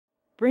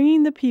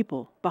bringing the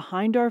people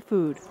behind our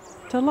food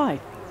to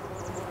life.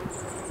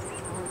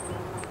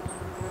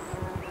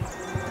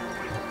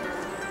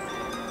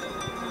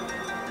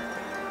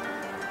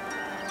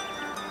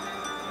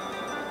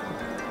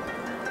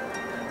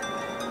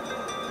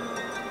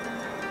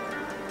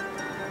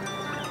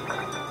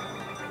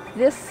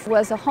 This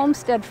was a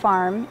homestead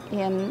farm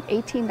in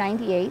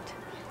 1898.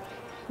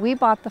 We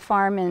bought the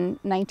farm in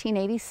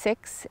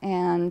 1986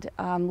 and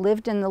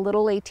lived in the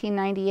little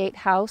 1898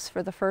 house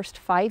for the first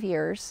 5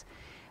 years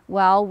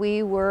while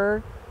we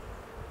were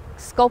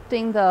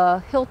sculpting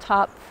the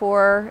hilltop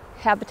for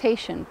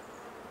habitation.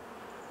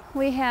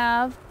 We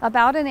have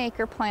about an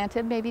acre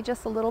planted, maybe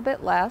just a little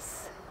bit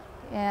less,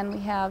 and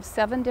we have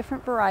 7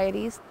 different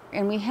varieties,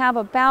 and we have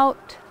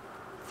about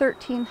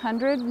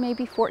 1,300,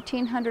 maybe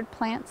 1,400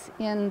 plants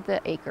in the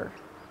acre.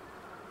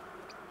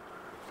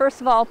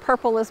 First of all,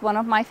 purple is one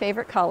of my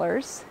favorite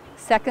colors.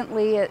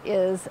 Secondly, it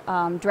is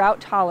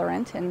drought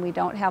tolerant, and we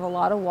don't have a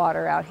lot of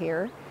water out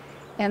here.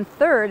 And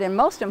third, and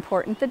most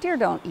important, the deer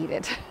don't eat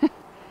it.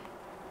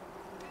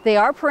 They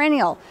are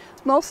perennial.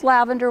 Most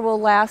lavender will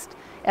last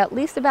at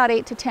least about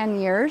 8 to 10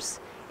 years,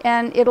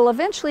 and it'll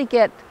eventually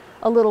get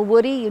a little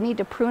woody. You need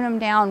to prune them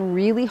down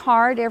really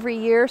hard every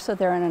year so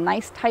they're in a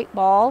nice tight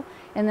ball,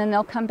 and then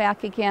they'll come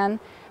back again,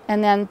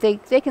 and then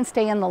they can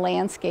stay in the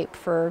landscape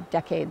for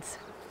decades.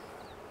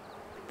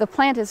 The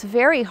plant is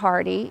very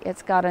hardy.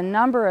 It's got a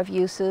number of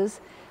uses.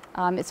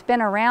 It's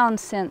been around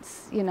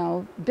since,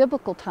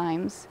 biblical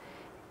times.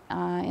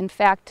 In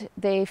fact,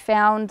 they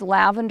found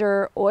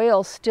lavender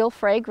oil still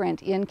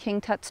fragrant in King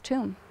Tut's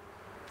tomb.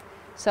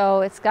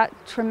 So it's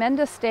got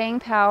tremendous staying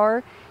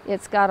power.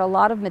 It's got a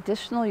lot of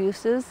medicinal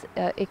uses.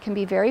 It can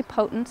be very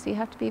potent, so you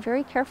have to be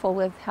very careful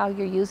with how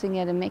you're using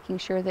it and making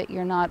sure that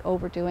you're not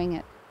overdoing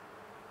it.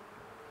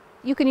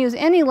 You can use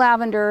any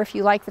lavender if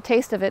you like the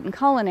taste of it in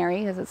culinary,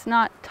 because it's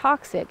not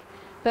toxic,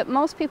 but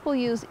most people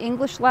use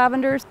English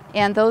lavenders,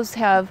 and those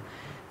have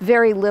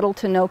very little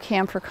to no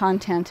camphor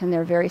content, and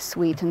they're very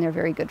sweet and they're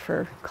very good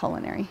for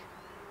culinary.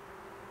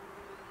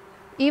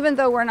 Even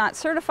though we're not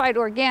certified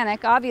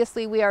organic,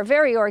 obviously we are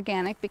very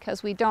organic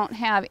because we don't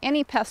have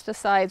any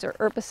pesticides or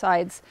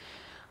herbicides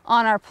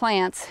on our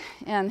plants,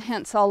 and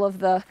hence all of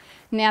the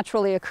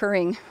naturally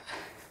occurring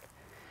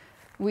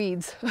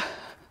weeds.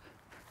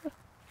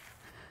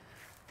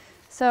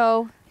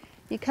 So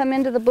you come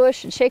into the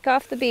bush and shake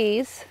off the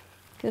bees,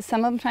 because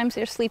sometimes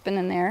they're sleeping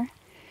in there,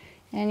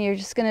 and you're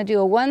just going to do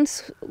a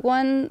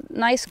one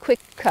nice quick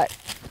cut.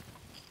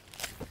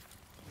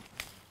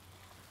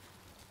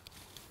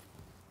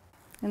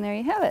 And there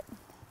you have it.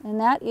 And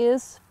that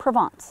is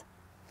Provence.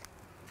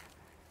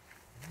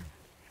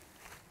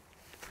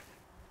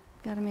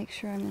 Got to make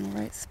sure I'm in the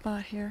right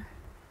spot here.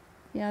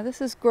 Yeah,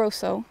 this is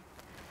Grosso,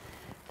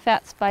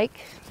 fat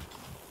spike.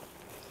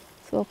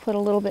 So we'll put a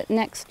little bit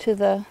next to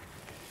the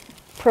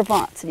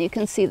Provence, and you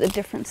can see the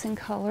difference in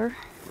color.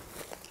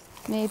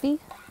 Maybe.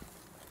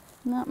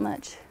 Not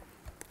much.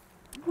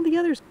 Well, the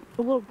other's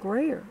a little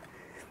grayer.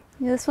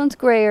 Yeah, this one's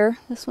grayer.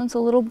 This one's a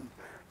little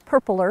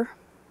purpler.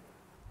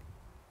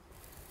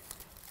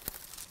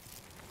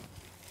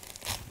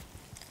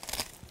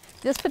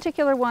 This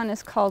particular one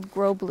is called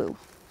Grow Blue.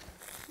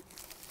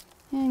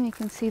 And you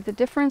can see the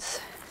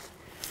difference.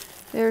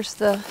 There's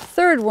the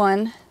third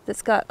one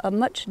that's got a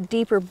much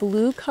deeper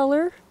blue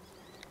color.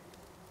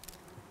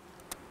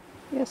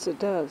 Yes, it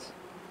does.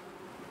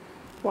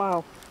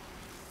 Wow.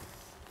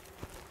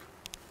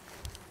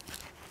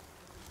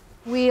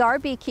 We are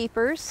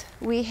beekeepers.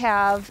 We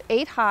have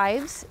 8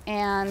 hives,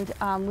 and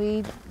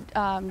we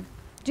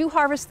do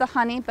harvest the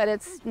honey, but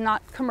it's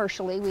not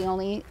commercially. We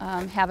only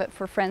have it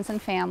for friends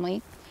and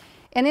family.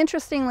 And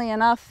interestingly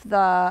enough,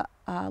 the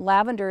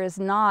lavender is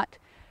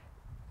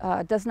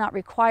does not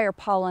require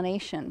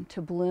pollination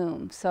to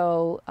bloom.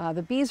 So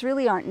the bees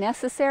really aren't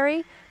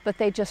necessary, but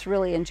they just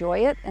really enjoy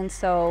it, and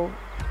so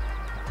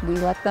we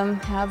let them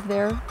have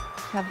their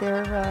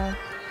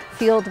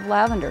field of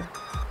lavender.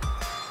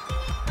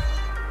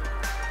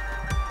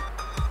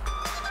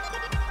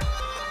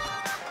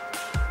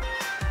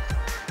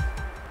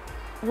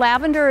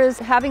 Lavender is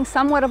having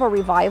somewhat of a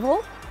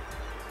revival.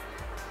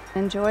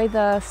 Enjoy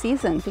the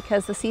season,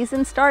 because the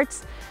season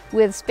starts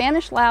with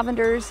Spanish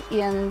lavenders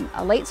in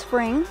late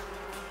spring.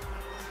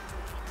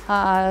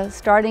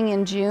 Starting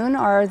in June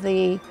are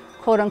the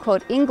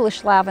quote-unquote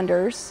English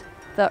lavenders,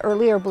 the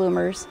earlier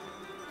bloomers.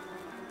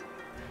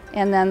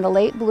 And then the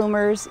late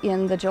bloomers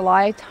in the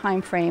July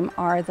timeframe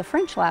are the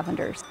French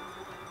lavenders.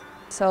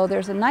 So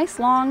there's a nice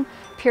long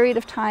period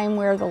of time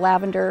where the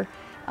lavender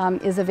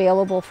is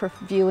available for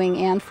viewing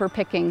and for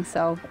picking.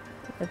 So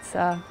it's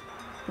a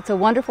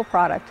wonderful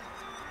product.